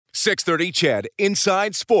630 CHED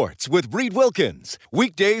Inside Sports with Reed Wilkins.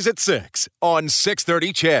 Weekdays at 6 on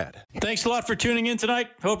 630 CHED. Thanks a lot for tuning in tonight.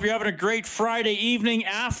 Hope you're having a great Friday evening.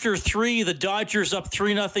 After 3, the Dodgers up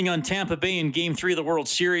 3-0 on Tampa Bay in Game 3 of the World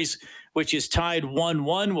Series, which is tied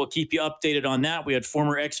 1-1. We'll keep you updated on that. We had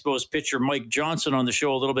former Expos pitcher Mike Johnson on the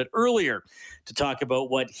show a little bit earlier to talk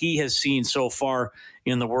about what he has seen so far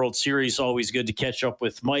in the World Series. Always good to catch up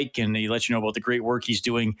with Mike, and he lets you know about the great work he's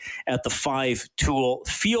doing at the 5-Tool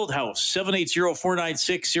Fieldhouse.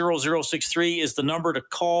 780-496-0063 is the number to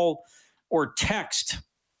call or text.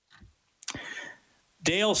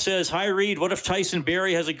 Dale says, hi, Reed. What if Tyson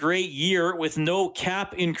Barrie has a great year with no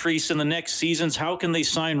cap increase in the next seasons? How can they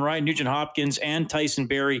sign Ryan Nugent-Hopkins and Tyson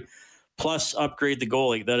Barrie plus upgrade the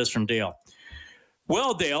goalie? That is from Dale.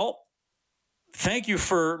 Well, Dale, thank you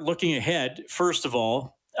for looking ahead, first of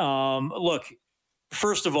all. Let's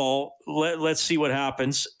see what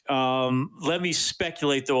happens. Let me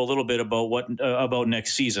speculate, though, a little bit about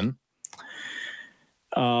next season.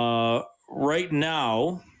 Right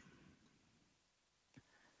now,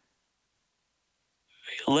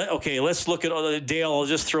 let's look at Dale. I'll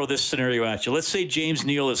just throw this scenario at you. Let's say James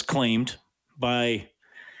Neal is claimed by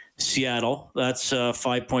Seattle. That's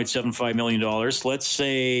 $5.75 million. Let's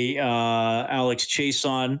say Alex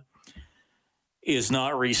Chiasson is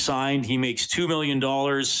not re-signed. He makes $2 million.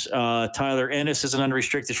 Tyler Ennis is an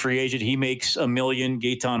unrestricted free agent. He makes $1 million.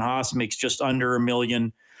 Gaetan Haas makes just under $1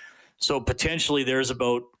 million. So potentially there's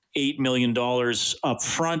about $8 million up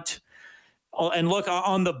front. And look,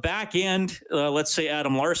 on the back end, let's say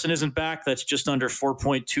Adam Larson isn't back. That's just under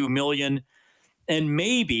 $4.2 million. And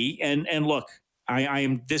maybe, and look,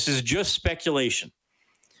 this is just speculation.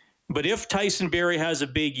 But if Tyson Barrie has a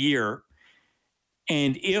big year,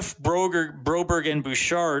 and if Broberg and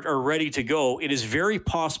Bouchard are ready to go, it is very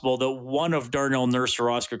possible that one of Darnell Nurse or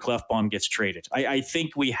Oscar Klefbom gets traded. I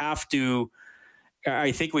think we have to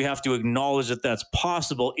acknowledge that that's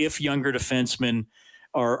possible if younger defensemen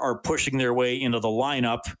are pushing their way into the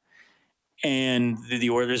lineup, and the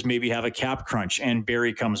Oilers maybe have a cap crunch and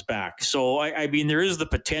Barrie comes back. So I mean, there is the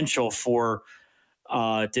potential for.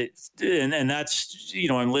 And that's,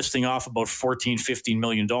 I'm listing off about $14-15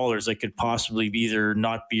 million that could possibly either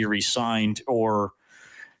not be re-signed or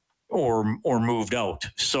moved out.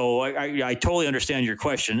 So I totally understand your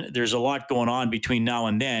question. There's a lot going on between now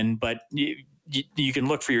and then, but you can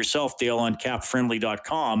look for yourself, Dale, on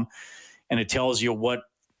capfriendly.com, and it tells you what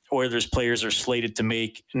Oilers players are slated to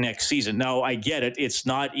make next season. Now, I get it. It's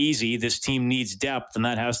not easy. This team needs depth, and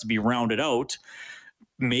that has to be rounded out.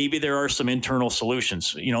 Maybe there are some internal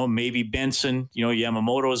solutions. Maybe Benson,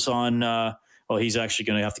 Yamamoto's on, he's actually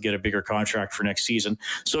going to have to get a bigger contract for next season.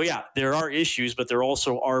 So, yeah, there are issues, but there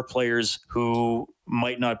also are players who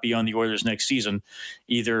might not be on the Oilers next season,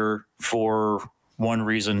 either for one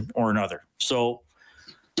reason or another. So,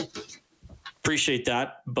 appreciate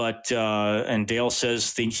that. But, and Dale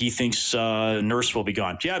says he thinks Nurse will be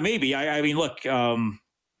gone. Yeah, maybe. I mean, look,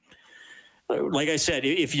 like I said,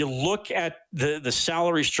 if you look at the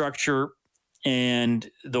salary structure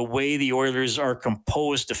and the way the Oilers are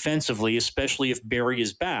composed defensively, especially if Barrie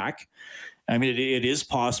is back, I mean, it is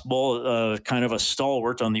possible kind of a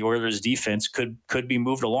stalwart on the Oilers defense could be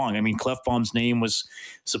moved along. I mean, Klefbom's name was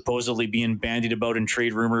supposedly being bandied about in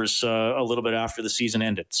trade rumors a little bit after the season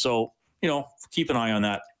ended. So, keep an eye on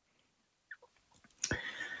that.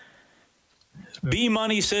 B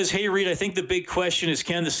Money says, hey, Reed, I think the big question is,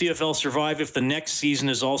 can the CFL survive if the next season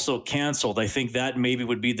is also canceled? I think that maybe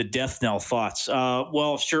would be the death knell. Thoughts?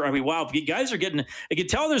 Well, sure. I mean, wow, you guys are getting, I can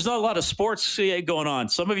tell there's not a lot of sports going on.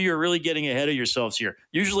 Some of you are really getting ahead of yourselves here.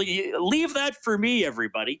 Usually leave that for me,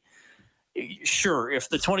 everybody. Sure. If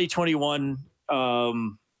the 2021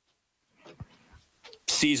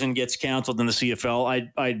 season gets canceled in the CFL,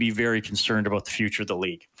 I'd be very concerned about the future of the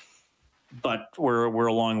league. But we're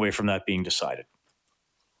a long way from that being decided.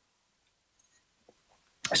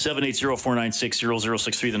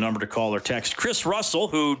 780-496-0063, the number to call or text. Chris Russell,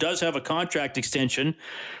 who does have a contract extension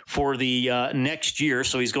for the next year,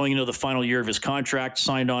 so he's going into the final year of his contract,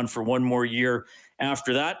 signed on for one more year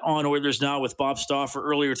after that. On Oilers Now with Bob Stauffer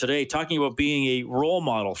earlier today, talking about being a role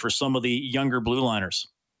model for some of the younger blue liners.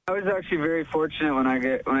 I was actually very fortunate when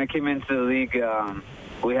I came into the league.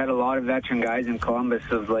 We had a lot of veteran guys in Columbus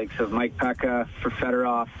of Mike Pekka, for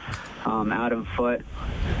Fedorov, Adam Foote.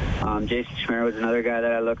 Jason Schmer was another guy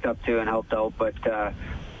that I looked up to and helped out. But,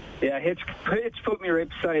 Hitch put me right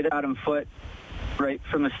beside Adam Foote right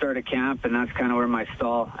from the start of camp, and that's kind of where my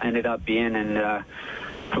stall ended up being. And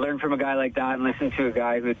to learn from a guy like that and listen to a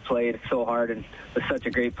guy who had played so hard and was such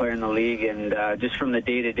a great player in the league, and just from the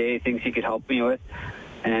day-to-day things he could help me with,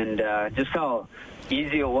 and just how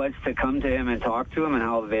easy it was to come to him and talk to him and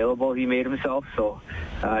how available he made himself. So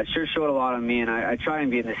it sure showed a lot on me, and I try and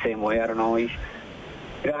be in the same way. I don't know. You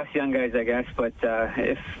ask young guys, I guess, but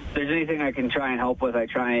if there's anything I can try and help with, I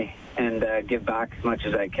try and give back as much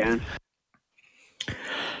as I can.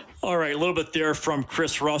 All right, a little bit there from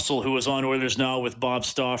Chris Russell, who was on Oilers Now with Bob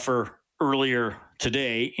Stauffer earlier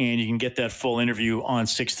today, and you can get that full interview on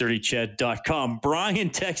 630ched.com.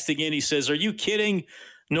 Brian texting in, he says, "Are you kidding?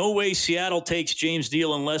 No way Seattle takes James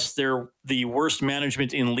Neal unless they're the worst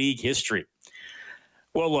management in league history."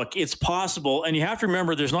 Well, look, it's possible, and you have to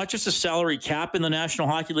remember there's not just a salary cap in the National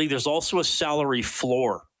Hockey League, there's also a salary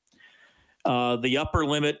floor. The upper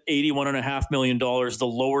limit, $81.5 million. The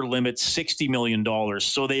lower limit, $60 million.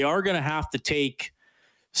 So they are going to have to take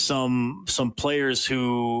some players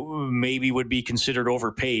who maybe would be considered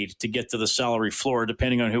overpaid to get to the salary floor,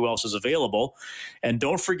 depending on who else is available. And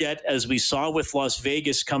don't forget, as we saw with Las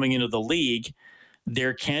Vegas coming into the league,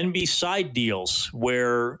 there can be side deals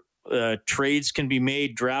where trades can be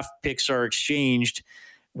made, draft picks are exchanged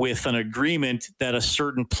with an agreement that a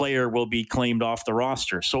certain player will be claimed off the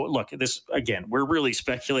roster. So look, this again, we're really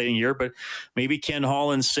speculating here, but maybe Ken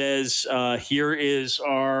Holland says, here is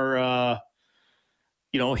our,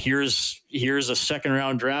 here's a second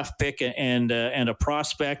round draft pick and a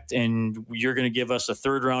prospect, and you're going to give us a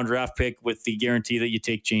third round draft pick with the guarantee that you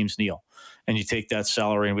take James Neal and you take that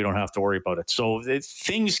salary and we don't have to worry about it. So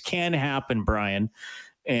things can happen, Brian.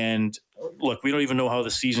 And look, we don't even know how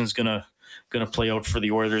the season's going to play out for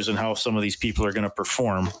the Oilers and how some of these people are going to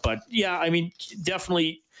perform. But yeah, I mean,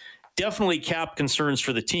 definitely cap concerns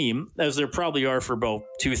for the team, as there probably are for about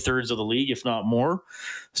 2/3 of the league, if not more.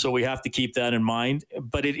 So we have to keep that in mind.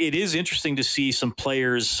 But it is interesting to see some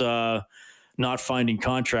players not finding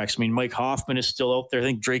contracts. I mean, Mike Hoffman is still out there. I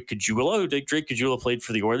think Drake Caggiula played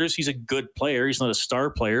for the Oilers. He's a good player. He's not a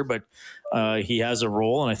star player, but he has a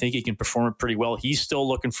role, and I think he can perform it pretty well. He's still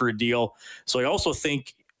looking for a deal. So I also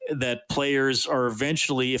think that players are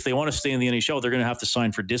eventually, if they want to stay in the NHL, they're going to have to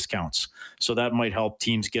sign for discounts. So that might help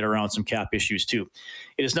teams get around some cap issues too.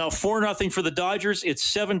 It is now 4-0 for the Dodgers. It's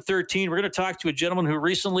 7:13. We're going to talk to a gentleman who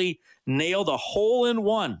recently nailed a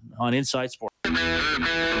hole-in-one on Inside Sports.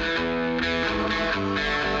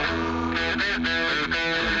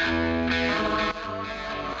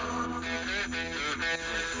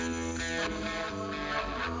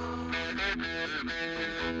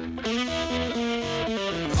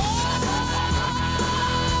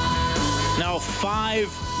 Now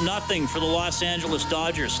 5-0 for the Los Angeles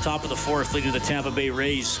Dodgers, top of the fourth, leading the Tampa Bay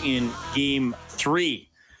Rays in Game 3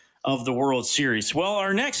 of the World Series. Well,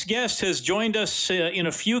 our next guest has joined us in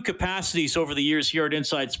a few capacities over the years here at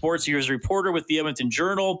Inside Sports. He was a reporter with the Edmonton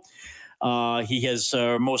Journal. He has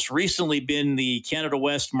most recently been the Canada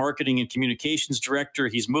West Marketing and Communications Director.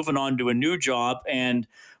 He's moving on to a new job, and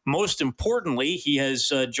most importantly, he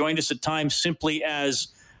has joined us at times simply as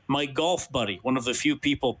my golf buddy, one of the few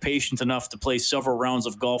people patient enough to play several rounds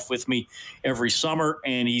of golf with me every summer.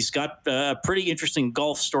 And he's got a pretty interesting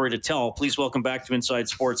golf story to tell. Please welcome back to Inside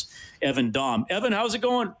Sports, Evan Dom. Evan, how's it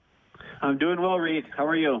going? I'm doing well, Reed. How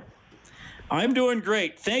are you? I'm doing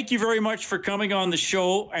great. Thank you very much for coming on the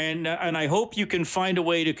show. And I hope you can find a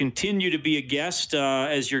way to continue to be a guest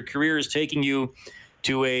as your career is taking you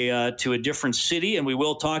to a different city. And we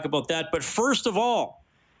will talk about that. But first of all,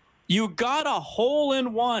 you got a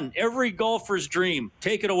hole-in-one, every golfer's dream.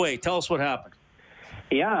 Take it away. Tell us what happened.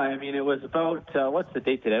 Yeah, I mean, it was about, what's the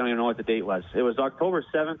date today? I don't even know what the date was. It was October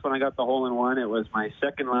 7th when I got the hole-in-one. It was my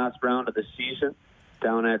second last round of the season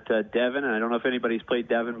down at Devon. And I don't know if anybody's played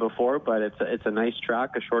Devon before, but it's a nice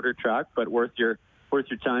track, a shorter track, but worth your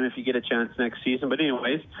time if you get a chance next season. But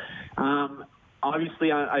anyways,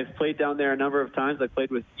 obviously I've played down there a number of times. I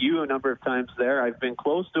played with you a number of times there. I've been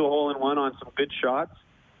close to a hole-in-one on some good shots.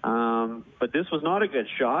 But this was not a good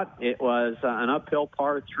shot. It was an uphill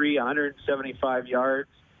par 3, 175 yards.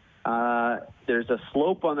 There's a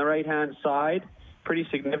slope on the right-hand side, pretty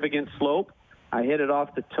significant slope. I hit it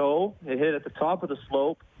off the toe. It hit at the top of the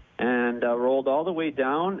slope and rolled all the way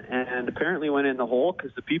down and apparently went in the hole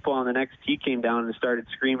because the people on the next tee came down and started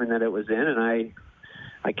screaming that it was in. And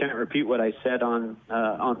I can't repeat what I said on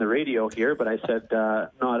the radio here, but I said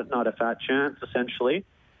not a fat chance, essentially.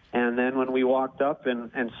 And then when we walked up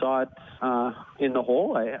and saw it in the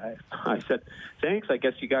hole, I said, thanks, I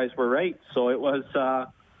guess you guys were right. So it was,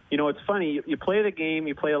 it's funny. You play the game,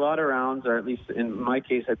 you play a lot of rounds, or at least in my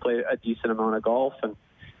case, I play a decent amount of golf. And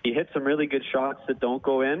you hit some really good shots that don't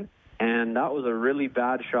go in. And that was a really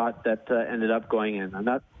bad shot that ended up going in. And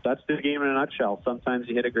that's the game in a nutshell. Sometimes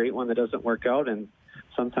you hit a great one that doesn't work out, and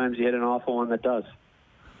sometimes you hit an awful one that does.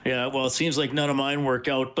 Yeah, well, it seems like none of mine work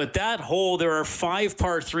out. But that hole, there are 5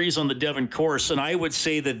 par 3s on the Devon course, and I would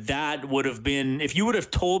say that would have been, if you would have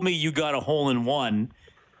told me you got a hole-in-one,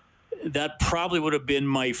 that probably would have been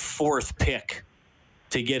my 4th pick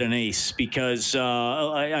to get an ace, because,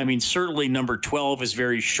 I mean, certainly number 12 is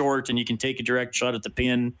very short, and you can take a direct shot at the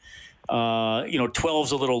pin.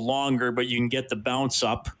 12's a little longer, but you can get the bounce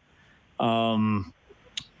up.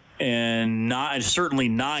 And certainly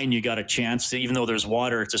 9, you got a chance. Even though there's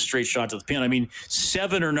water, it's a straight shot to the pin. I mean,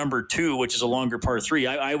 7 or number 2, which is a longer par 3,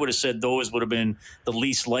 I would have said those would have been the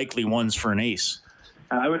least likely ones for an ace.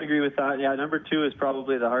 I would agree with that. Yeah, number 2 is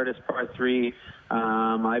probably the hardest par 3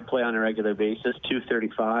 I play on a regular basis,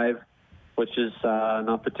 235, which is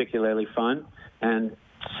not particularly fun. And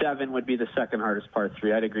 7 would be the second hardest par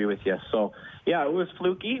 3. I'd agree with you. So, yeah, it was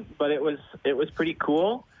fluky, but it was pretty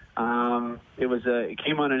cool. It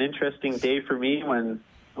came on an interesting day for me when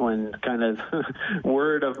kind of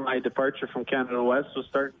word of my departure from Canada West was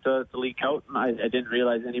starting to leak out, and I didn't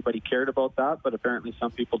realize anybody cared about that, but apparently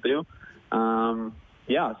some people do.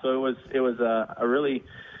 So it was a really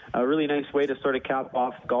nice way to sort of cap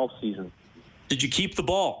off the golf season. Did you keep the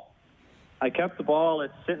ball? I kept the ball.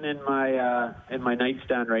 It's sitting in my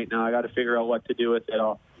nightstand right now. I got to figure out what to do with it.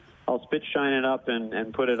 I'll spit shine it up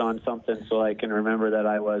and put it on something so I can remember that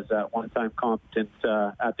I was at one time competent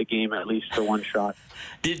at the game, at least for one shot.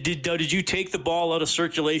 Did you take the ball out of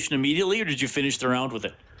circulation immediately, or did you finish the round with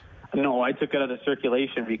it? No, I took it out of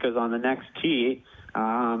circulation because on the next tee,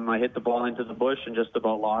 I hit the ball into the bush and just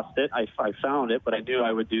about lost it. I found it, but I knew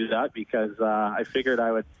I would do that because I figured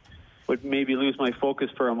I would maybe lose my focus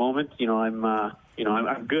for a moment.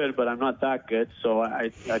 I'm good, but I'm not that good. So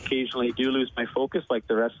I occasionally do lose my focus like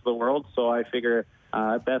the rest of the world. So I figure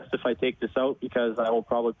best if I take this out because I will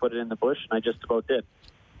probably put it in the bush, and I just about did.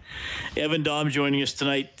 Evan Dom joining us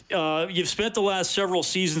tonight. You've spent the last several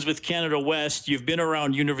seasons with Canada West. You've been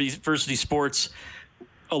around university sports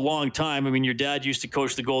a long time. I mean, your dad used to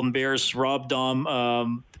coach the Golden Bears, Rob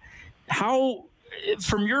Dom. How,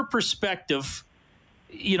 from your perspective,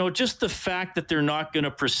 just the fact that they're not going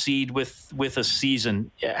to proceed with a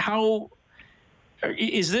season, how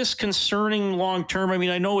is this concerning long term? I mean,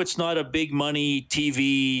 I know it's not a big money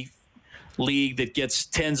TV league that gets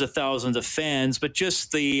tens of thousands of fans, but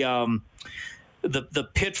just the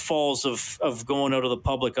pitfalls of going out of the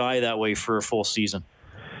public eye that way for a full season.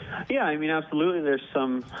 Yeah, I mean, absolutely. There's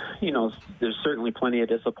there's certainly plenty of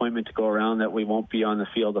disappointment to go around that we won't be on the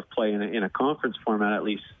field of play in a conference format, at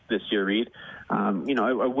least this year, Reed. I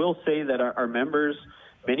will say that our members,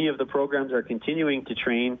 many of the programs are continuing to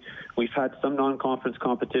train. We've had some non-conference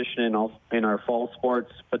competition in our fall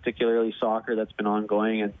sports, particularly soccer, that's been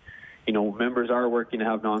ongoing. And, members are working to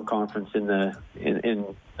have non-conference in the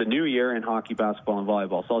new year in hockey, basketball, and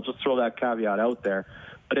volleyball. So I'll just throw that caveat out there.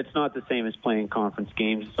 But it's not the same as playing conference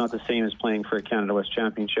games. It's not the same as playing for a Canada West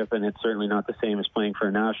championship, and it's certainly not the same as playing for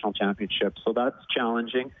a national championship. So that's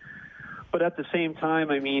challenging. But at the same time,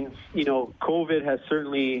 I mean, COVID has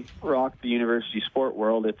certainly rocked the university sport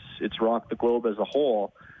world. It's rocked the globe as a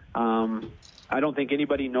whole. I don't think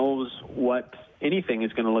anybody knows what anything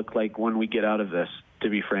is going to look like when we get out of this, to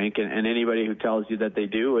be frank. And anybody who tells you that they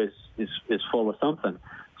do is full of something.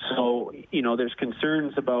 So, there's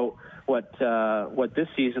concerns about what this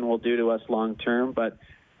season will do to us long term. But,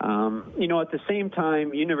 at the same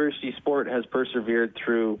time, university sport has persevered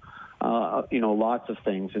through, lots of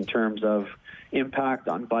things in terms of impact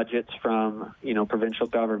on budgets from, provincial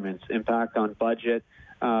governments, impact on budget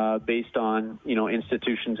based on,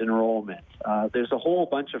 institutions' enrollment. There's a whole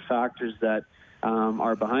bunch of factors that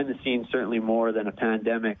are behind the scenes, certainly more than a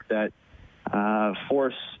pandemic, that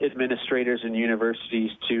force administrators and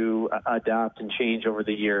universities to adapt and change over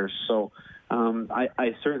the years. So I'm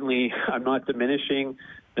not diminishing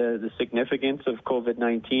the significance of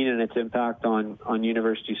COVID-19 and its impact on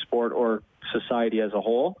university sport or society as a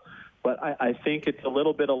whole. But I think it's a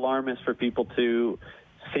little bit alarmist for people to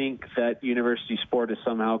think that university sport is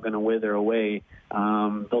somehow going to wither away.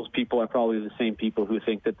 Those people are probably the same people who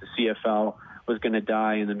think that the CFL was going to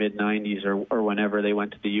die in the mid-90s or whenever they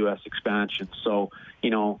went to the U.S. expansion. So,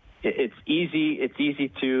 it's easy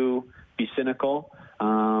to be cynical.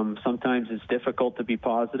 Sometimes it's difficult to be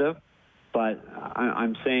positive. But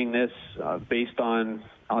I'm saying this based on,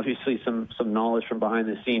 obviously, some knowledge from behind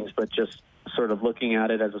the scenes, but just sort of looking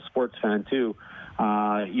at it as a sports fan, too.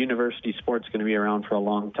 University sport's going to be around for a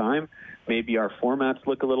long time. Maybe our formats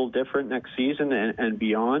look a little different next season and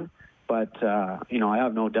beyond. But, I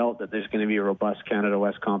have no doubt that there's going to be a robust Canada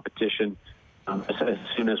West competition as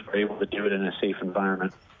soon as we're able to do it in a safe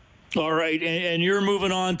environment. All right, and you're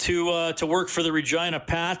moving on to work for the Regina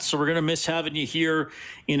Pats, so we're going to miss having you here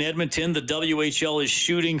in Edmonton. The WHL is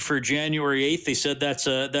shooting for January 8th. They said that's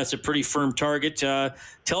a pretty firm target.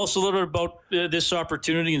 Tell us a little bit about this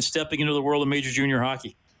opportunity and stepping into the world of major junior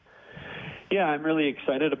hockey. Yeah, I'm really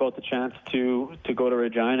excited about the chance to go to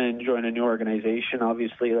Regina and join a new organization.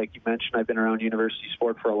 Obviously, like you mentioned, I've been around university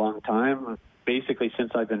sport for a long time, basically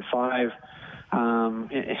since I've been 5.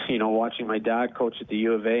 Watching my dad coach at the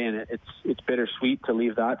U of A, and it's bittersweet to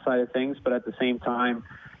leave that side of things. But at the same time,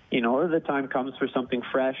 the time comes for something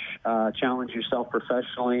fresh, challenge yourself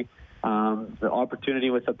professionally. The opportunity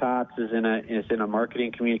with the Pats is in a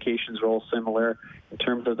marketing communications role, similar in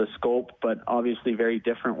terms of the scope, but obviously very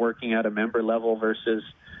different working at a member level versus,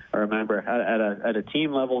 or a member at a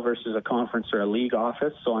team level versus a conference or a league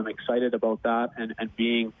office. So I'm excited about that and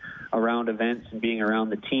being around events and being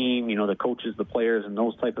around the team, the coaches, the players, and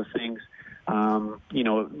those type of things. And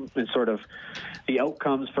sort of the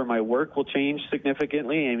outcomes for my work will change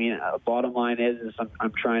significantly. I mean, bottom line is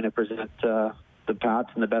I'm trying to present the Pats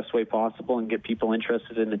in the best way possible and get people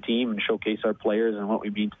interested in the team and showcase our players and what we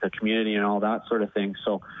mean to the community and all that sort of thing.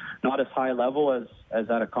 So not as high level as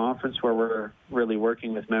at a conference where we're really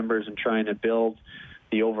working with members and trying to build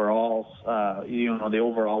the overall, the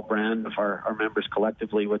overall brand of our members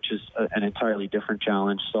collectively, which is an entirely different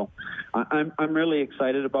challenge. So I'm really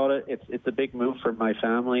excited about it. It's a big move for my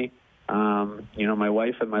family. My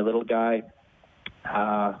wife and my little guy,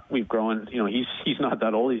 we've grown, he's not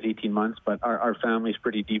that old, he's 18 months, but our family's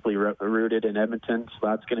pretty deeply rooted in Edmonton, so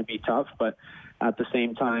that's going to be tough. But at the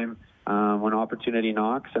same time, when opportunity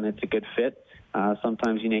knocks and it's a good fit,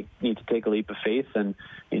 sometimes you need to take a leap of faith. And,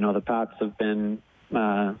 the Pats have been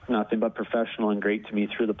nothing but professional and great to me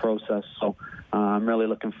through the process. So I'm really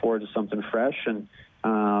looking forward to something fresh. And,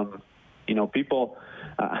 people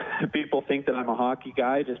think that I'm a hockey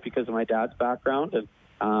guy just because of my dad's background. And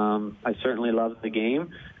I certainly love the game.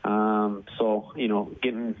 So,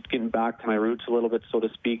 getting back to my roots a little bit, so to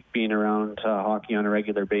speak, being around hockey on a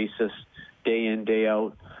regular basis, day in, day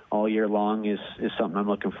out, all year long is something I'm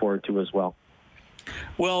looking forward to as well.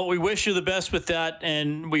 Well, we wish you the best with that,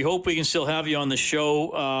 and we hope we can still have you on the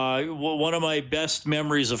show. One of my best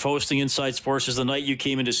memories of hosting Inside Sports is the night you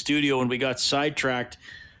came into studio and we got sidetracked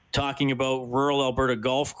talking about rural Alberta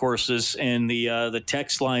golf courses, and the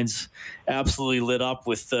text lines absolutely lit up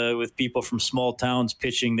with people from small towns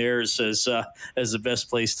pitching theirs as the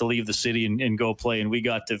best place to leave the city and go play. And we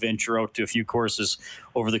got to venture out to a few courses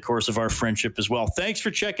over the course of our friendship as well. Thanks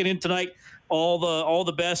for checking in tonight. All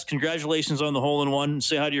the best. Congratulations on the hole-in-one.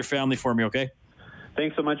 Say hi to your family for me, okay?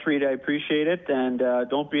 Thanks so much, Reed. I appreciate it, and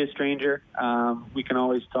don't be a stranger. We can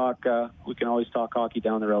always talk. We can always talk hockey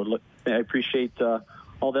down the road. Look, I appreciate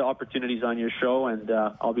all the opportunities on your show, and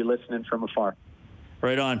I'll be listening from afar.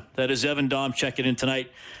 Right on. That is Evan Dom checking in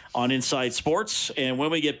tonight on Inside Sports. And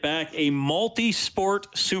when we get back, a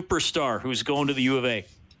multi-sport superstar who's going to the U of A.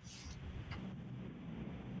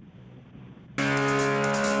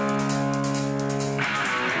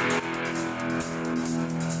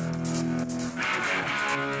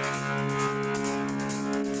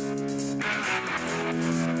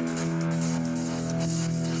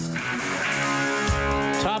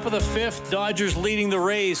 Top of the fifth, Dodgers leading the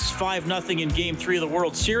Rays 5-0 in Game 3 of the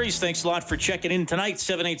World Series. Thanks a lot for checking in tonight.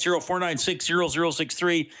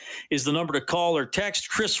 780-496-0063 is the number to call or text.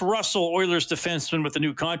 Chris Russell, Oilers defenseman with the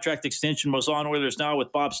new contract extension, was on Oilers Now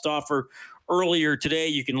with Bob Stauffer earlier today.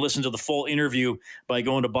 You can listen to the full interview by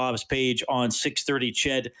going to Bob's page on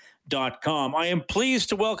 630ched.com. I am pleased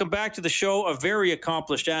to welcome back to the show a very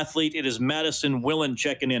accomplished athlete. It is Madison Willen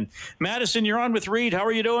checking in. Madison, you're on with Reed. How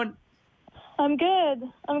are you doing? I'm good.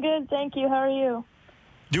 Thank you. How are you?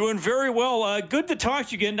 Doing very well. Good to talk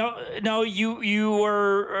to you again. Now you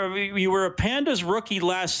were a Pandas rookie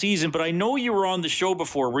last season, but I know you were on the show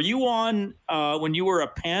before. Were you on when you were a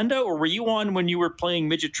Panda, or were you on when you were playing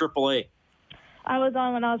midget AAA? I was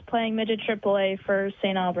on when I was playing midget AAA for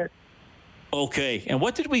St. Albert. Okay. And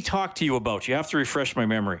what did we talk to you about? You have to refresh my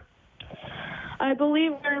memory. I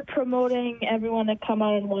believe we're promoting everyone to come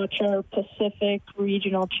out and watch our Pacific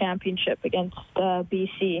Regional Championship against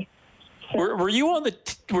BC. So, were you on the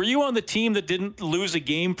team that didn't lose a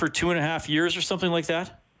game for 2.5 years or something like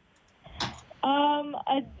that?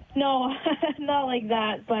 No, not like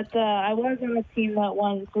that. But I was on a team that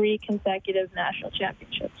won 3 consecutive national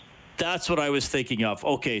championships. That's what I was thinking of.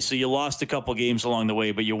 Okay, so you lost a couple games along the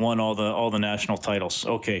way, but you won all the national titles.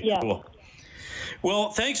 Okay, yeah. Cool.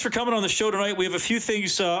 Well, thanks for coming on the show tonight. We have a few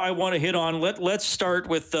things I want to hit on. Let's start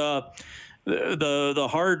with the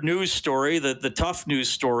hard news story, the tough news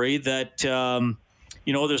story that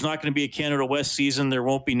there's not going to be a Canada West season. There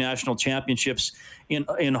won't be national championships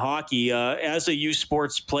in hockey. As a youth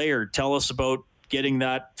sports player, tell us about getting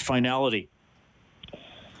that finality.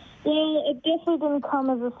 Well, it definitely didn't come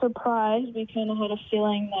as a surprise. We kind of had a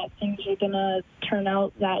feeling that things were going to turn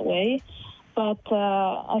out that way. But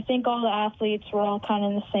I think all the athletes were all kind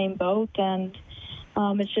of in the same boat, and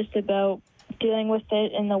it's just about dealing with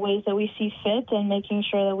it in the ways that we see fit and making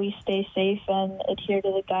sure that we stay safe and adhere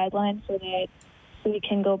to the guidelines so that we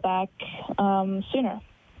can go back sooner.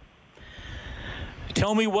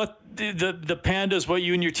 Tell me what the Pandas, what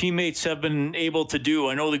you and your teammates have been able to do.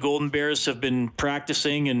 I know the Golden Bears have been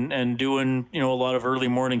practicing and doing, a lot of early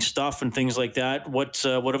morning stuff and things like that. What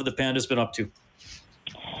have the Pandas been up to?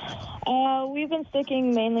 We've been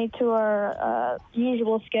sticking mainly to our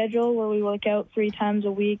usual schedule where we work out 3 times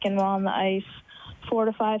a week and we're on the ice 4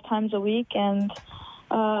 to 5 times a week. And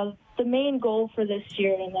the main goal for this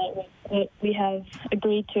year, and that we have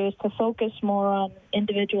agreed to, is to focus more on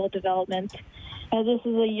individual development. As this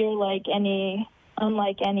is a year unlike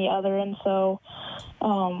any other, and so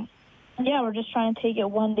we're just trying to take it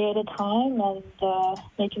one day at a time and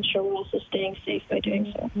making sure we're also staying safe by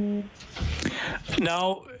doing so.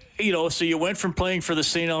 Now, so you went from playing for the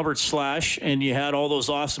St. Albert Slash, and you had all those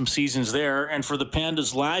awesome seasons there. And for the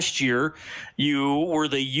Pandas last year, you were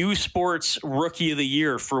the U Sports Rookie of the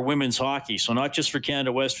Year for women's hockey. So not just for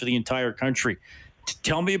Canada West, for the entire country.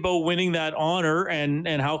 Tell me about winning that honor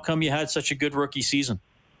and how come you had such a good rookie season.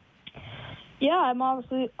 Yeah, I'm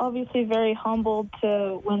obviously very humbled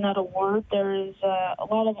to win that award. There's a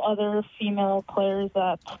lot of other female players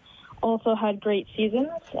that also had great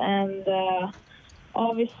seasons, and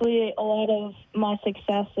obviously a lot of my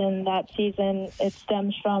success in that season, it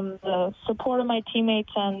stems from the support of my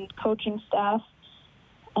teammates and coaching staff.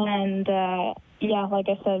 And like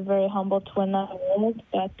I said, very humbled to win that award,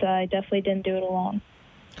 but I definitely didn't do it alone.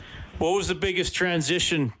 What was the biggest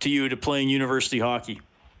transition to you to playing university hockey?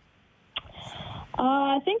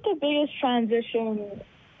 I think the biggest transition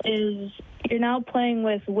is you're now playing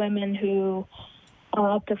with women who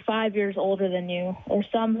are up to 5 years older than you, or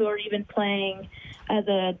some who are even playing as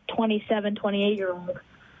a 27, 28-year-old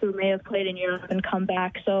who may have played in Europe and come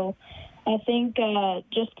back. So I think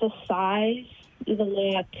just the size is a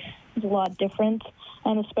lot different,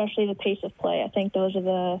 and especially the pace of play. I think those are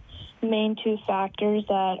the main 2 factors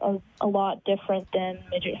that are a lot different than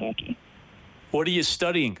midget hockey. What are you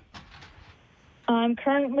studying? I'm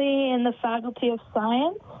currently in the Faculty of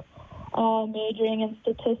Science, majoring in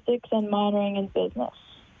statistics and minoring in business.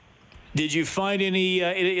 Did you find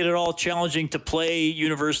it at all challenging to play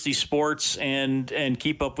university sports and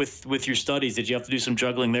keep up with your studies? Did you have to do some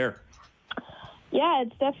juggling there? Yeah,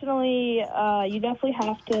 it's definitely, you definitely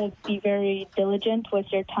have to be very diligent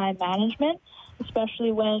with your time management,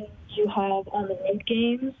 especially when you have on the road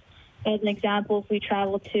games. As an example, if we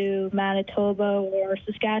travel to Manitoba or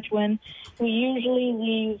Saskatchewan, we usually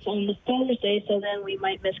leave on the Thursday, so then we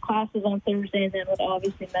might miss classes on Thursday and then would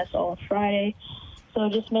obviously miss all of Friday. So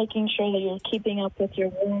just making sure that you're keeping up with your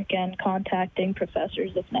work and contacting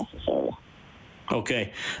professors if necessary.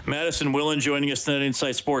 Okay. Madison Willen joining us tonight on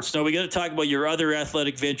Inside Sports. Now, we got to talk about your other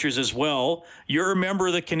athletic ventures as well. You're a member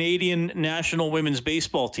of the Canadian National Women's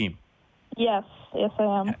Baseball Team. Yes, I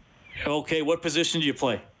am. Okay. What position do you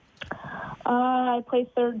play? I play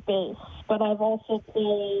third base, but I've also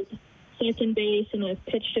played second base and I've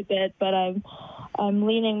pitched a bit, but I'm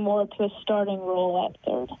leaning more to a starting role at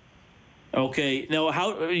third. Okay. Now,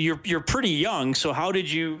 how you're pretty young, so how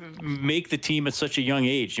did you make the team at such a young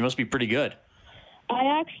age? You must be pretty good.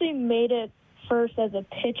 I actually made it first as a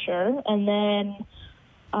pitcher, and then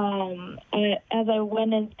as I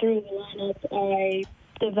went in through the lineup, I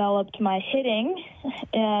developed my hitting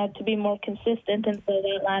to be more consistent, and so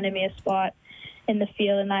that landed me a spot in the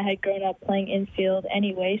field, and I had grown up playing infield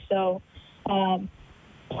anyway, so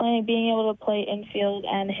being able to play infield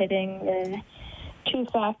and hitting were 2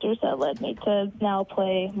 factors that led me to now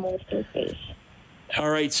play more third base. All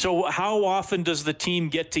right, so how often does the team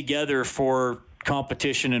get together for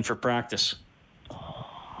competition and for practice?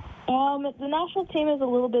 The national team is a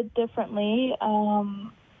little bit differently.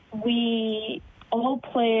 We all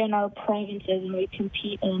play in our provinces and we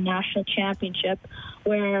compete in a national championship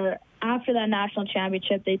where after that national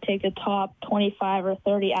championship they take the top 25 or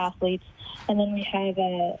 30 athletes, and then we have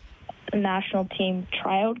a national team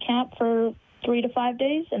tryout camp for 3 to 5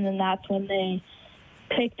 days, and then that's when they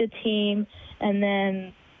pick the team. And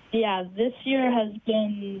then this year has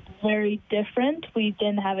been very different. We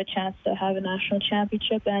didn't have a chance to have a national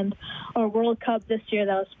championship, and our World Cup this year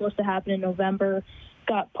that was supposed to happen in November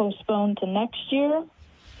got postponed to next year.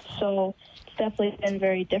 So it's definitely been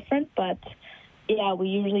very different. But yeah, we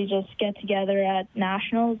usually just get together at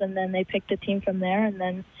nationals, and then they pick the team from there, and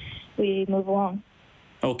then we move along.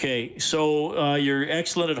 Okay, so you're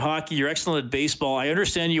excellent at hockey. You're excellent at baseball. I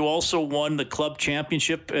understand you also won the club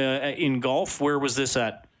championship in golf. Where was this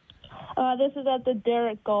at? This is at the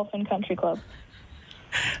Derrick Golf and Country Club.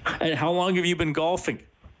 And how long have you been golfing?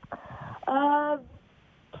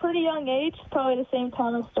 Pretty young age, probably the same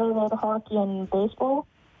time I started out hockey and baseball.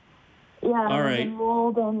 Yeah, All right. I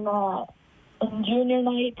was enrolled in junior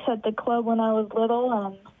nights at the club when I was little,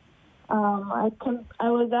 and I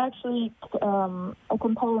was actually a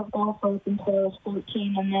competitive golfer up until I was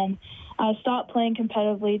 14, and then I stopped playing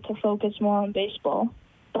competitively to focus more on baseball.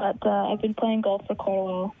 But I've been playing golf for quite a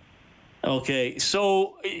while. Okay,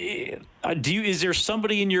 so is there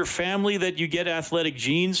somebody in your family that you get athletic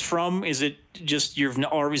genes from? Is it just you've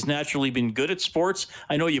always naturally been good at sports?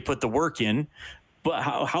 I know you put the work in, but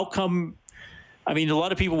how come? I mean, a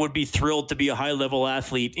lot of people would be thrilled to be a high-level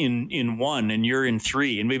athlete in one, and you're in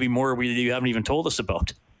three, and maybe more you haven't even told us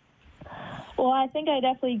about. Well, I think I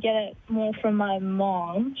definitely get it more from my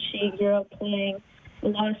mom. She grew up playing a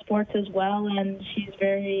lot of sports as well, and she's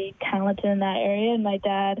very talented in that area. And my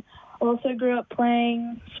dad also grew up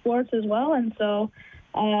playing sports as well, and so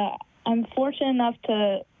I'm fortunate enough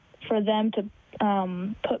for them to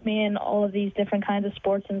put me in all of these different kinds of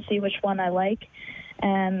sports and see which one I like,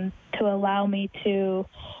 and to allow me to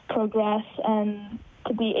progress and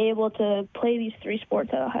to be able to play these three sports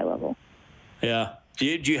at a high level. Yeah. Do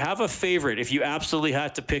you have a favorite? If you absolutely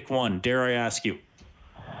had to pick one, dare I ask you?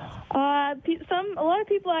 A lot of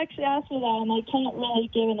people actually ask me that, and I can't really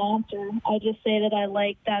give an answer. I just say that I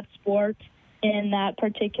like that sport in that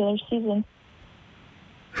particular season.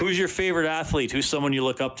 Who's your favorite athlete? Who's someone you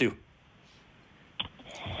look up to?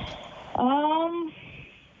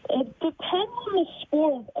 It depends on the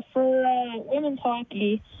sport. For women's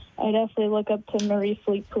hockey, I definitely look up to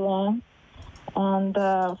Marie-Philippe Poulin. And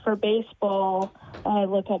for baseball, I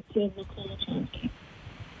look up to Nikola Chansky.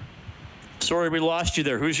 Sorry, we lost you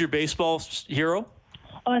there. Who's your baseball hero?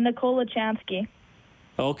 Nikola Chansky.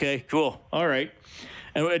 Okay, cool. All right.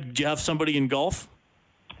 And do you have somebody in golf?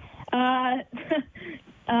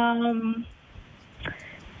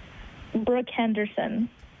 Brooke Henderson.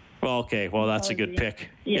 Well, okay. Well, that's a good pick.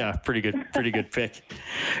 Yeah, pretty good pick.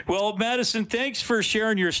 Well, Madison, thanks for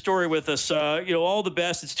sharing your story with us. All the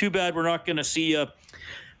best. It's too bad we're not going to see you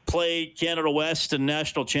play Canada West and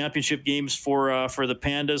national championship games for the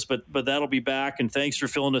Pandas, but that'll be back. And thanks for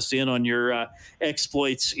filling us in on your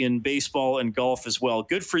exploits in baseball and golf as well.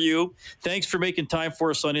 Good for you. Thanks for making time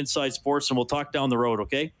for us on Inside Sports, and we'll talk down the road,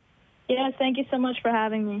 okay? Yeah, thank you so much for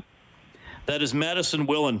having me. That is Madison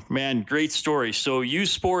Willen. Man, great story. So U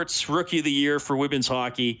Sports Rookie of the Year for women's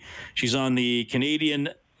hockey. She's on the Canadian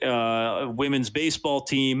women's baseball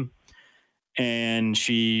team, and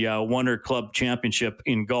she won her club championship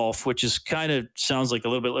in golf, which is kind of sounds like a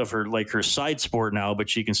little bit of her side sport now, but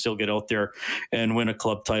she can still get out there and win a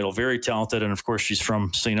club title. Very talented, and of course, she's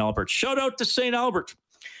from St. Albert. Shout out to St. Albert.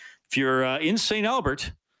 If you're in St.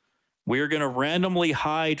 Albert, we're going to randomly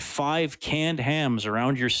hide 5 canned hams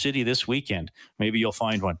around your city this weekend. Maybe you'll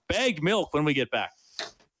find one. Bagged milk when we get back.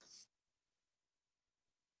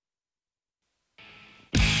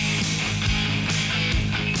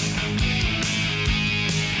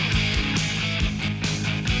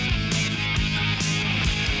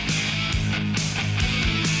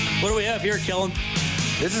 What do we have here, Kellen?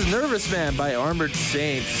 This is Nervous Man by Armored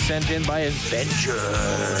Saints, sent in by Adventure.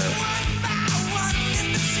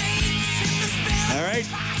 All right.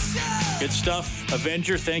 Good stuff.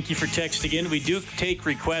 Avenger, thank you for texting in. We do take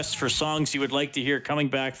requests for songs you would like to hear coming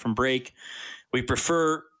back from break. We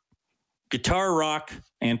prefer guitar rock,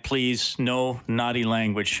 and please, no naughty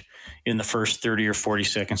language in the first 30 or 40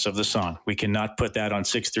 seconds of the song. We cannot put that on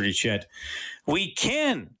 630 Ched. We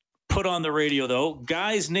can put on the radio, though,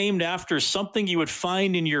 guys named after something you would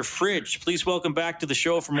find in your fridge. Please welcome back to the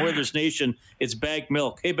show from Oilers Nation. It's Bagged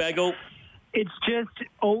Milk. Hey, Baggo. It's just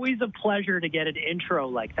always a pleasure to get an intro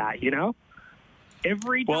like that, you know?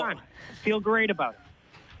 Every time. Feel great about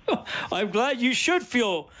it. I'm glad you should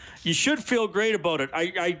feel great about it.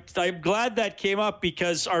 I'm glad that came up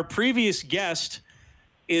because our previous guest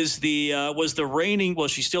is was the reigning, well,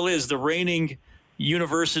 she still is the reigning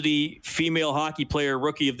University female hockey player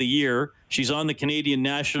Rookie of the Year. She's on the Canadian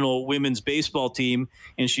national women's baseball team,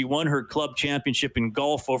 and she won her club championship in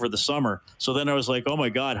golf over the summer. So then I was like, oh my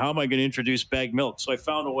God, how am I going to introduce Bagged Milk? So I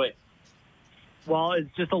found a way. Well,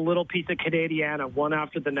 it's just a little piece of Canadiana, one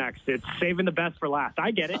after the next. It's saving the best for last.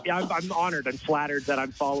 I get it. I'm honored and flattered that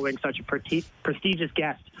I'm following such a prestigious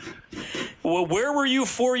guest. Well, where were you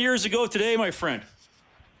 4 years ago today, my friend?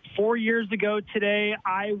 4 years ago today,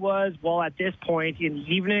 I was, at this point in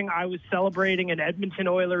the evening, I was celebrating an Edmonton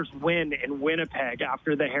Oilers win in Winnipeg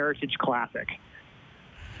after the Heritage Classic.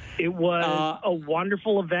 It was a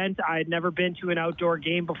wonderful event. I had never been to an outdoor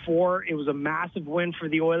game before. It was a massive win for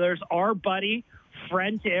the Oilers. Our buddy,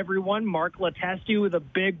 friend to everyone, Mark Letestu, with a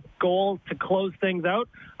big goal to close things out.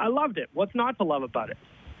 I loved it. What's not to love about it?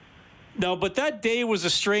 No, but that day was a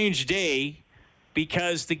strange day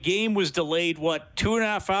because the game was delayed,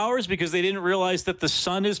 2.5 hours because they didn't realize that the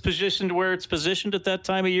sun is positioned where it's positioned at that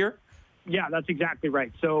time of year? Yeah, that's exactly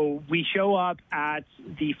right. So we show up at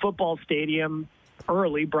the football stadium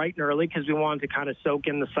early, bright and early, because we wanted to kind of soak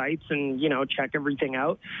in the sights and, check everything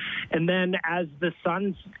out. And then as the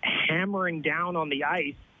sun's hammering down on the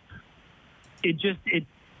ice,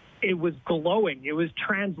 it was glowing. It was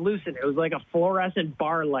translucent. It was like a fluorescent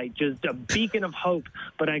bar light, just a beacon of hope.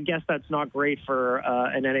 But I guess that's not great for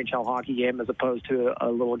an NHL hockey game as opposed to a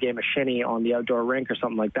little game of shinny on the outdoor rink or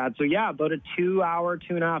something like that. So, yeah, about a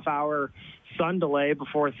 2.5 hour sun delay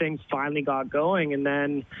before things finally got going. And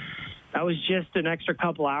then that was just an extra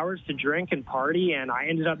couple hours to drink and party. And I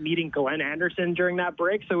ended up meeting Glenn Anderson during that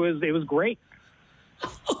break. So it was great.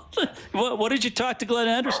 What did you talk to Glenn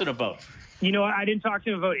Anderson about? I didn't talk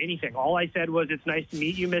to him about anything. All I said was, it's nice to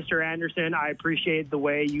meet you, Mr. Anderson. I appreciate the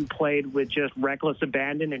way you played with just reckless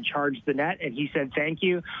abandon and charged the net. And he said, thank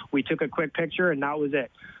you. We took a quick picture, and that was it.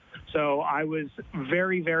 So I was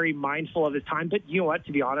very, very mindful of his time. But you know what,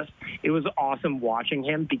 to be honest, it was awesome watching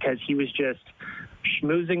him because he was just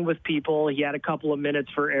schmoozing with people. He had a couple of minutes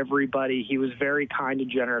for everybody. He was very kind and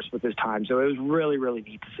generous with his time. So it was really, really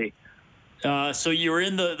neat to see. So you were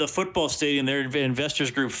in the football stadium there, Investors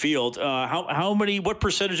Group Field. What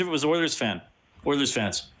percentage of it was Oilers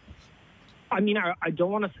fans? I mean, I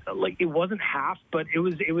don't want to, it wasn't half, but it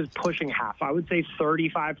was pushing half. I would say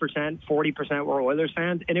 35%, 40% were Oilers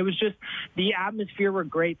fans. And it was just, the atmosphere were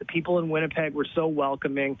great. The people in Winnipeg were so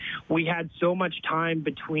welcoming. We had so much time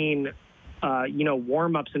between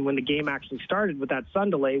warm-ups and when the game actually started with that sun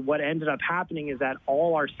delay. What ended up happening is that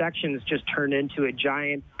all our sections just turned into a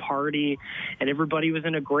giant party, and everybody was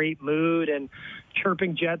in a great mood and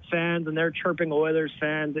chirping Jets fans, and they're chirping Oilers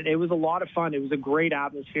fans. And it was a lot of fun. It was a great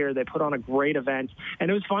atmosphere. They put on a great event, and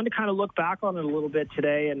it was fun to kind of look back on it a little bit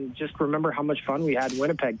today and just remember how much fun we had in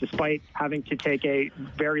Winnipeg, despite having to take a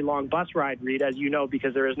very long bus ride, Reed, as you know,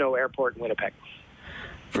 because there is no airport in Winnipeg.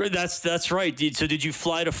 That's right. So did you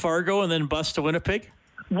fly to Fargo and then bus to Winnipeg?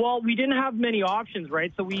 Well, we didn't have many options,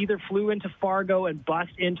 right? So we either flew into Fargo and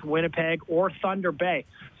bussed into Winnipeg or Thunder Bay.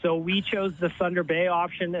 So we chose the Thunder Bay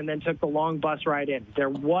option and then took the long bus ride in. There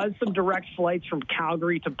was some direct flights from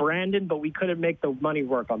Calgary to Brandon, but we couldn't make the money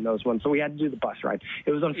work on those ones. So we had to do the bus ride.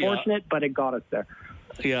 It was unfortunate, but it got us there.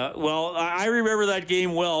 Yeah, well, I remember that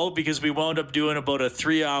game well because we wound up doing about a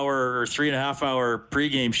 3-hour or 3.5 hour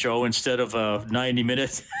pregame show instead of a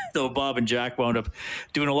 90-minute, though Bob and Jack wound up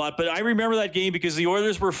doing a lot. But I remember that game because the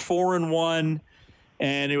Oilers were 4-1,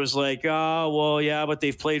 and it was like, but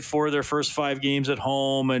they've played 4 of their first 5 games at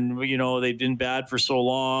home, and, they've been bad for so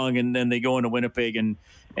long, and then they go into Winnipeg and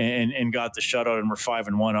got the shutout and were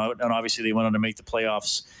 5-1, and obviously they went on to make the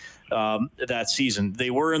playoffs that season. They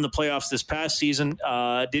were in the playoffs this past season.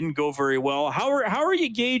 Didn't go very well. How are you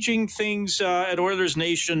gauging things at Oilers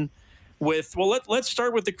Nation with, let's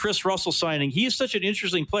start with the Chris Russell signing. He is such an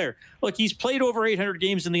interesting player. Look, he's played over 800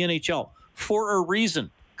 games in the NHL for a reason.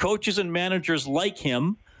 Coaches and managers like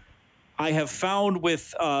him. I have found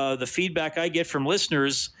with the feedback I get from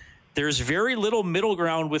listeners, there's very little middle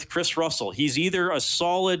ground with Chris Russell. He's either a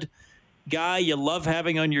solid guy you love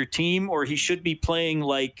having on your team, or he should be playing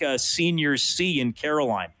like Senior C in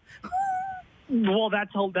Caroline. Well,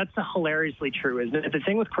 that's hilariously true, isn't it? The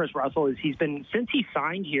thing with Chris Russell is since he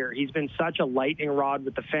signed here, he's been such a lightning rod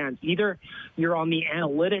with the fans. Either you're on the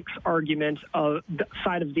analytics argument of the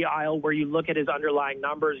side of the aisle where you look at his underlying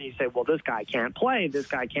numbers and you say, well, this guy can't play.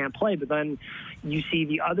 But then you see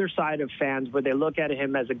the other side of fans where they look at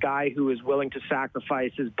him as a guy who is willing to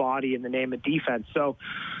sacrifice his body in the name of defense. So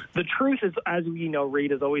the truth is, as we know,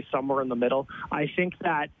 Reed, is always somewhere in the middle. I think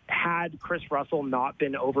that had Chris Russell not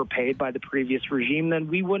been overpaid by the previous regime, then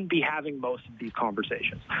we wouldn't be having most of these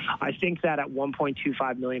conversations. I think that at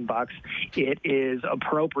 $1.25 million, it is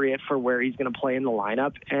appropriate for where he's going to play in the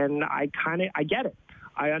lineup, and I get it.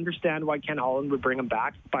 I understand why Ken Holland would bring him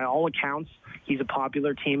back. By all accounts, he's a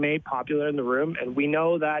popular teammate, popular in the room, and we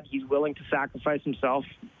know that he's willing to sacrifice himself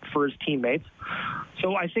for his teammates.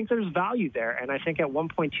 So I think there's value there, and I think at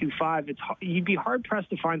 1.25, you'd be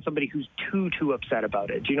hard-pressed to find somebody who's too upset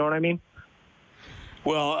about it. Do you know what I mean?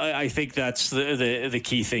 Well, I think that's the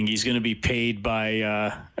key thing. He's going to be paid by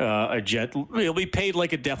a Jet. He'll be paid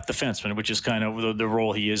like a depth defenseman, which is kind of the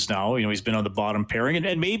role he is now. You know, he's been on the bottom pairing,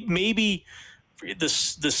 and maybe the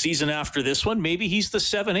season after this one, maybe he's the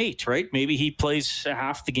 7-8, right? Maybe he plays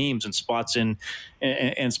half the games and spots in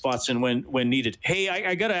when needed. Hey,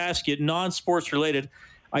 I got to ask you, non-sports related.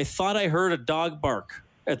 I thought I heard a dog bark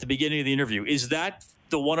at the beginning of the interview. Is that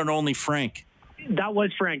the one and only Frank? That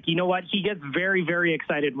was Frank. You know what? He gets very, very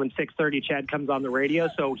excited when 6:30 Chad comes on the radio.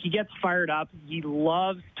 So he gets fired up. He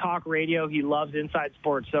loves talk radio. He loves Inside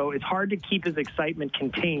Sports. So it's hard to keep his excitement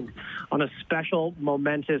contained on a special,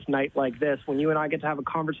 momentous night like this when you and I get to have a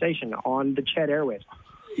conversation on the Ched airwaves.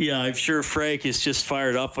 Yeah, I'm sure Frank is just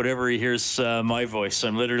fired up whenever he hears my voice.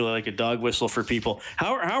 I'm literally like a dog whistle for people.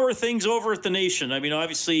 How are things over at the Nation? I mean,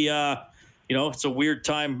 obviously, it's a weird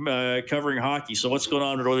time covering hockey. So what's going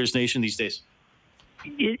on at Oilers Nation these days?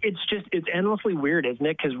 It's endlessly weird, isn't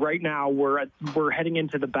it? Because right now we're heading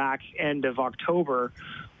into the back end of October,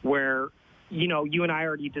 where you and I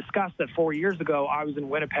already discussed that 4 years ago I was in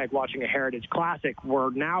Winnipeg watching a Heritage Classic. Where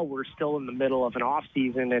now we're still in the middle of an off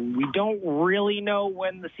season, and we don't really know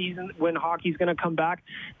when hockey's going to come back.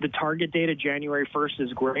 The target date of January 1st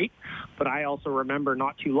is great, but I also remember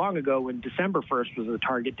not too long ago when December 1st was the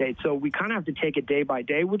target date. So we kind of have to take it day by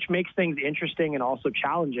day, which makes things interesting and also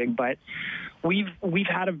challenging. But we've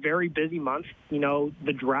had a very busy month.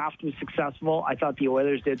 The draft was successful. I thought the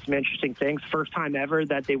Oilers did some interesting things. First time ever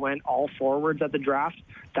that they went all forwards at the draft.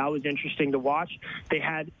 That was interesting to watch. They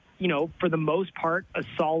had, for the most part, a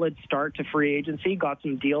solid start to free agency, got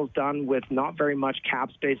some deals done with not very much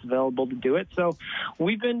cap space available to do it. So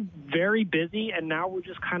we've been very busy, and now we're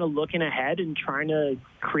just kind of looking ahead and trying to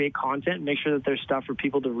create content and make sure that there's stuff for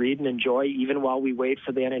people to read and enjoy even while we wait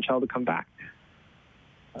for the NHL to come back.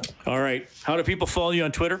 All right. How do people follow you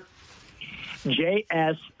on Twitter?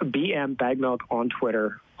 JSBM Bagmilk on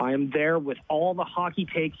Twitter. I am there with all the hockey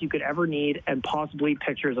takes you could ever need and possibly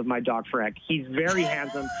pictures of my dog, Frank. He's very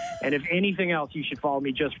handsome, and if anything else, you should follow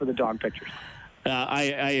me just for the dog pictures. I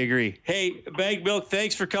agree. Hey, Bagmilk,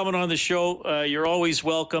 thanks for coming on the show. You're always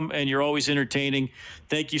welcome, and you're always entertaining.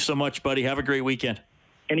 Thank you so much, buddy. Have a great weekend.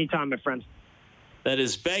 Anytime, my friends. That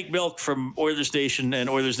is Bagmilk from Oilers Nation and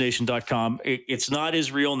OilersNation.com. It's not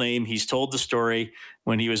his real name. He's told the story.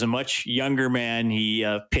 When he was a much younger man, he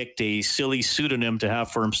picked a silly pseudonym to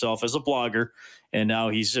have for himself as a blogger, and now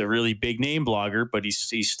he's a really big name blogger, but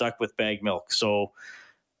he's stuck with Bagmilk. So,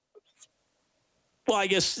 well, I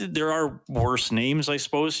guess there are worse names, I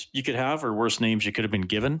suppose, you could have, or worse names you could have been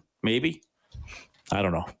given, maybe. I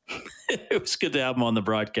don't know. It was good to have him on the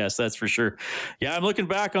broadcast, that's for sure. Yeah, I'm looking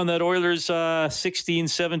back on that Oilers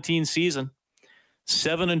 16-17 season.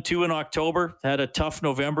 7-2 in October. Had a tough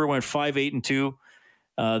November, went 5-8-2.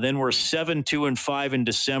 Then we're 7-2-5 in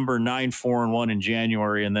December, 9-4-1 in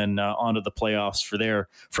January, and then on to the playoffs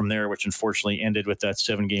from there, which unfortunately ended with that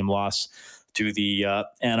 7-game loss to the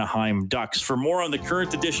Anaheim Ducks. For more on the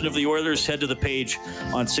current edition of the Oilers, head to the page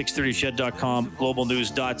on 630ched.com,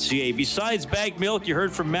 globalnews.ca. Besides Bagmilk, you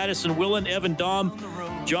heard from Madison Willen, Evan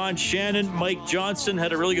Dom, John Shannon, Mike Johnson.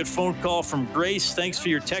 Had a really good phone call from Grace. Thanks for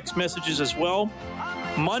your text messages as well.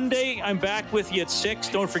 Monday, I'm back with you at 6.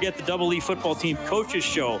 Don't forget the Double E Football Team Coaches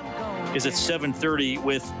Show is at 7:30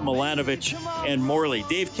 with Milanovic and Morley.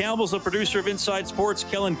 Dave Campbell's the producer of Inside Sports.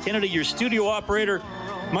 Kellen Kennedy, your studio operator.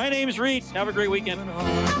 My name's Reed. Have a great weekend.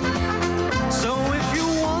 So if you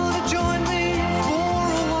want to join me for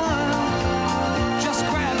a while, just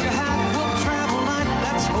grab your hat, we'll travel like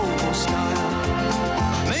that's old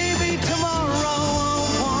style. Maybe tomorrow I'll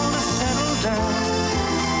want to settle down.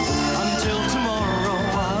 Until tomorrow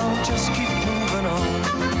I'll just keep moving on.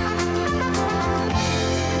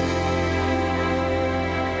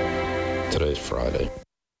 Today's Friday.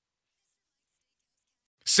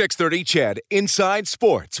 630 Ched Inside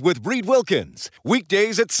Sports with Reed Wilkins.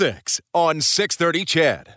 Weekdays at 6 on 630 Ched.